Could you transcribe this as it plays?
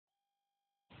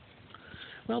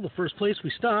Well, the first place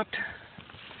we stopped,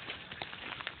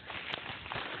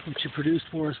 which you produced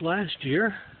for us last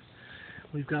year,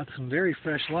 we've got some very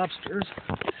fresh lobsters.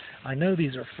 I know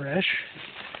these are fresh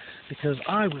because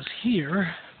I was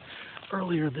here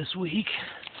earlier this week,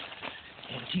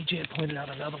 and TJ had pointed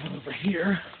out another one over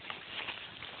here.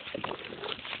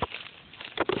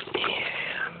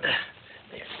 And there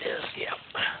it is, yep.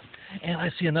 And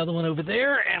I see another one over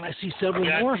there, and I see several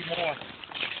more.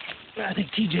 I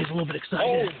think TJ's a little bit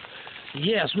excited. Oh.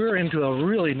 Yes, we're into a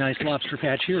really nice lobster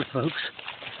patch here, folks.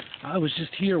 I was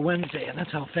just here Wednesday, and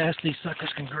that's how fast these suckers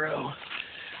can grow.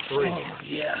 Oh,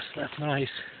 yes, that's nice.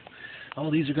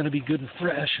 All these are going to be good and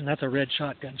fresh, and that's a red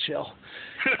shotgun shell.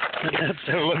 Look at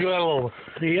that little...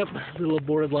 Yep, little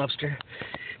aborted lobster.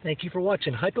 Thank you for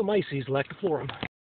watching Hypomyces lactiflorum.